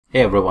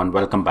Hey everyone,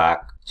 welcome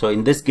back. So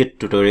in this Git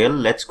tutorial,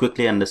 let's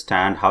quickly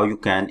understand how you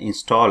can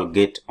install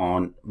Git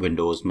on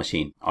Windows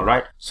machine.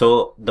 Alright,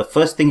 so the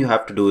first thing you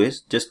have to do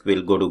is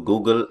we'll go to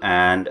Google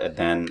and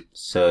then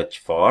search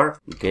for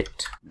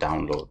Git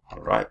download.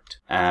 Alright,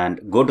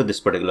 and go to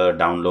this particular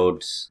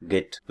downloads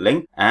Git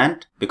link,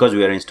 and because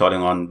we are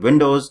installing on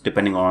Windows,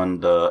 depending on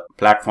the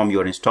platform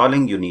you're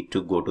installing, you need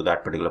to go to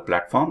that particular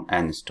platform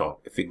and install.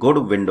 If you go to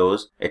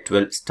Windows, it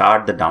will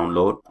start the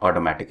download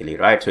automatically,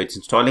 right? So it's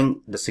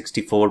installing the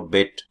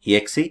 64-bit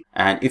exe,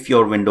 and if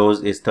your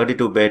Windows is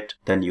 32-bit,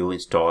 then you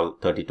install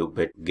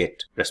 32-bit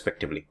Git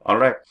respectively.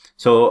 Alright,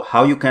 so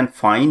how you can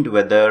find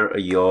whether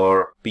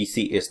your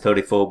PC is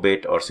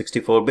 34-bit or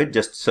 64-bit,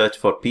 just search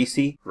for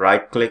PC,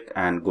 right click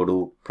and go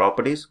to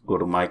properties, go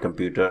to my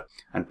computer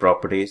and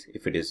properties.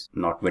 If it is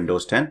not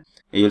Windows 10,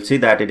 you'll see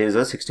that it is a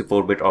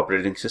 64-bit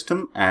operating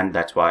system, and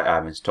that's why I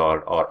have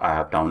installed or I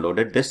have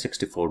downloaded this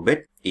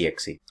 64-bit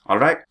exe.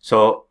 Alright,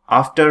 so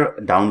after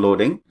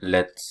downloading,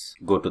 let's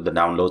go to the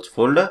downloads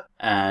folder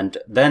and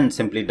then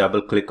simply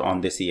double click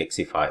on this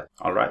exe file.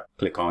 Alright,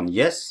 click on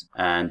yes,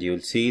 and you'll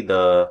see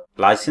the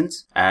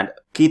license. And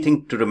key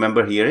thing to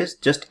remember here is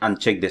just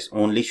uncheck this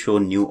only show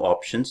new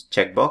options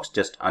checkbox.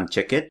 Just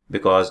uncheck it,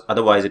 because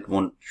otherwise it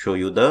won't show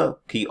you the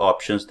key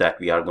options that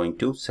we are going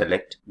to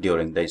select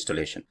during the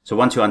installation. So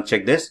once you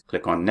uncheck this,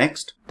 click on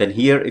next. Then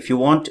here, if you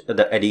want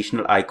the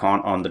additional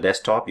icon on the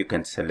desktop, you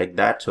can select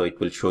that, so it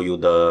will show you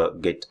the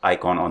Git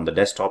icon on the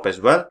desktop as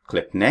well.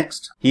 Click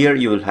next. Here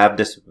you will have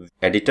this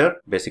editor,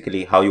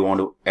 basically how you want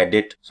to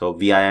edit. So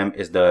Vim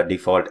is the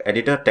default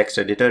editor, text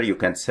editor. You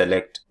can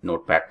select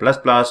Notepad++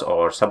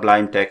 or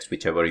Sublime Text,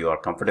 whichever you are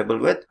comfortable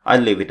with.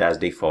 I'll leave it as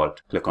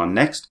default. Click on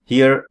next.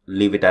 Here,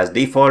 leave it as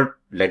default.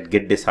 Let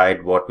Git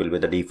decide what will be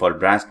the default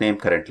branch name.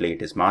 Currently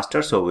it is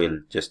master, so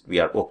we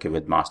are okay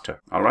with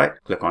master. All right,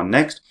 click on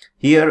next.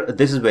 Here,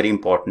 this is very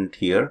important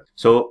here.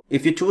 So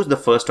if you choose the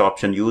first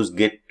option, use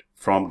Git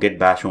from Git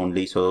bash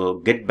only. So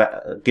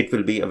Git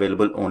will be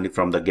available only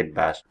from the Git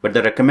bash, but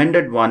the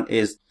recommended one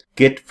is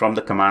Git from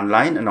the command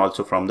line and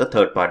also from the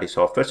third-party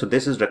software. So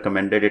this is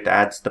recommended. It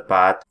adds the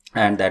path,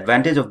 and the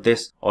advantage of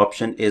this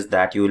option is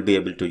that you will be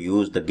able to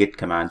use the Git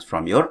commands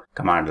from your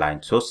command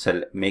line. So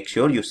make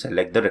sure you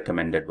select the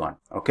recommended one.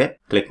 Okay,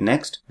 click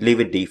next. Leave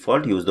it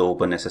default. Use the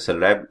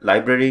OpenSSL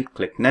library.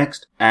 Click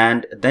next,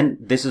 and then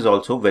this is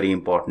also very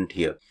important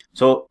here.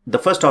 So the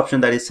first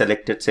option that is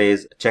selected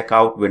says check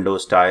out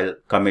Windows style,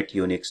 commit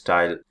Unix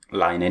style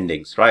line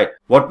endings, right?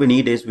 What we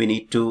need is, we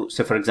need to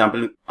say, for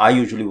example, I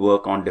usually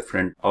work on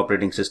different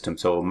operating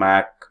systems. So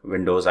Mac,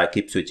 Windows, I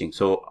keep switching.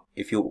 So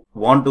if you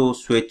want to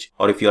switch,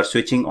 or if you are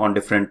switching on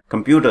different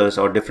computers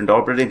or different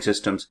operating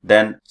systems,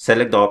 then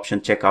select the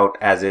option check out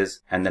as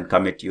is and then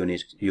commit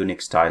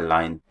Unix style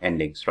line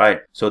endings,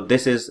 right? So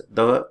this is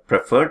the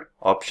preferred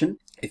option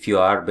if you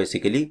are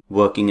basically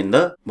working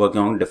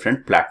on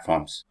different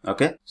platforms.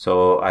 Okay,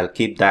 so I'll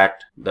keep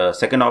that the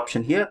second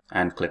option here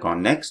and click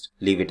on next.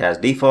 Leave it as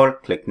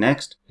default. Click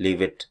next. Leave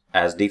it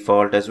as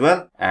default as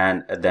well.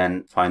 And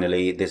then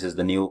finally, this is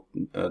the new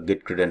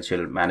Git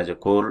credential manager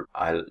core.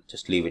 I'll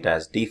just leave it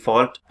as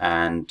default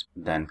and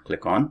then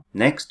click on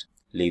next.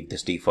 Leave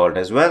this default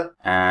as well,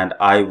 and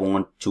I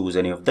won't choose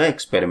any of the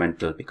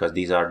experimental because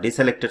these are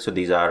deselected. So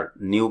these are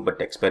new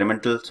but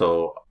experimental,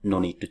 so no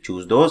need to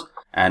choose those.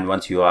 And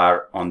once you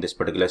are on this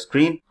particular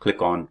screen,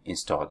 click on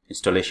install.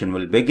 Installation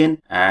will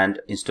begin,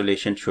 and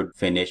installation should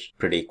finish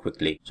pretty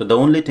quickly. So the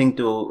only thing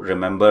to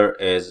remember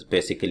is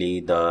basically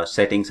the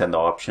settings and the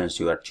options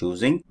you are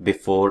choosing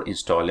before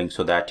installing,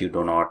 so that you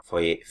do not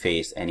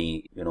face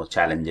any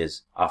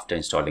challenges after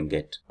installing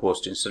Git.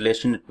 Post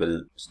installation, it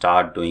will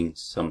start doing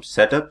some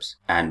setups,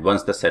 and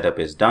once the setup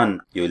is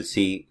done, you will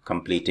see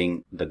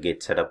completing the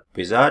Git setup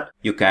wizard.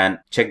 You can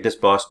check this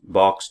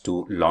box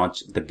to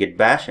launch the Git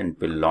bash, and it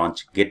will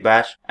launch Git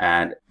bash.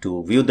 And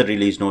to view the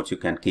release notes, you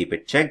can keep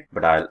it checked,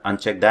 but I'll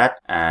uncheck that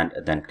and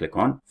then click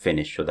on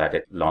finish, so that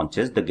it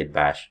launches the Git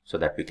bash, so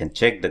that we can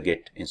check the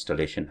Git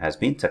installation has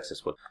been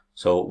successful.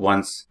 So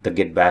once the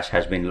Git bash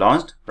has been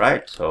launched,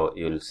 right, so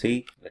you'll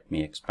see, let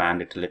me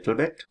expand it a little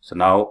bit. So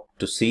now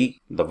to see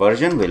the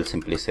version, we'll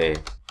simply say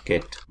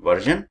Git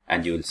version,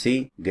 and you will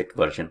see Git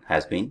version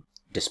has been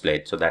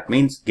displayed. So that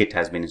means Git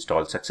has been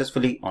installed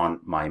successfully on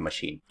my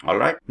machine. All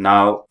right,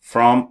 now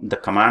from the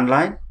command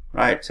line,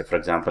 right, so for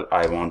example,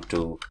 I want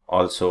to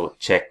also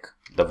check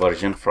the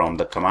version from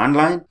the command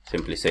line.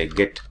 Simply say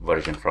Git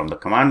version from the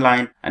command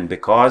line, and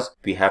because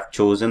we have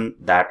chosen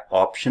that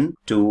option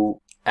to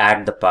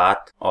add the path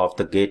of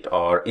the Git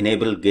or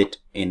enable Git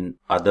in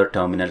other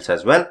terminals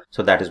as well,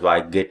 so that is why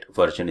Git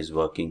version is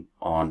working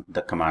on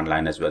the command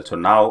line as well. So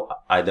now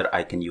either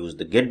I can use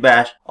the git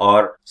bash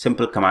or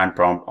simple command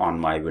prompt on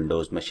my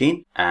Windows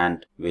machine,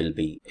 and will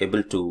be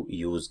able to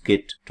use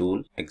Git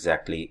tool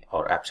exactly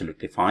or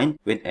absolutely fine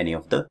with any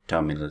of the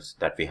terminals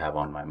that we have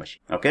on my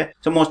machine. Okay,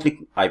 so mostly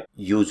I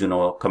use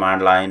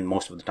command line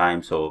most of the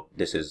time, so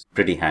this is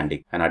pretty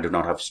handy, and I do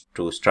not have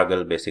to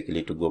struggle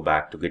basically to go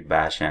back to git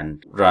bash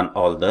and run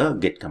all the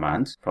git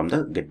commands from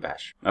the git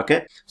bash.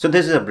 Okay, so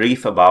this is a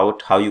brief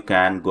about how you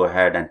can go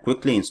ahead and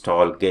quickly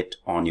install Git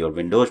on your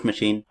Windows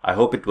machine. I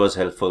hope it was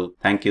helpful.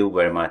 Thank you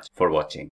very much for watching.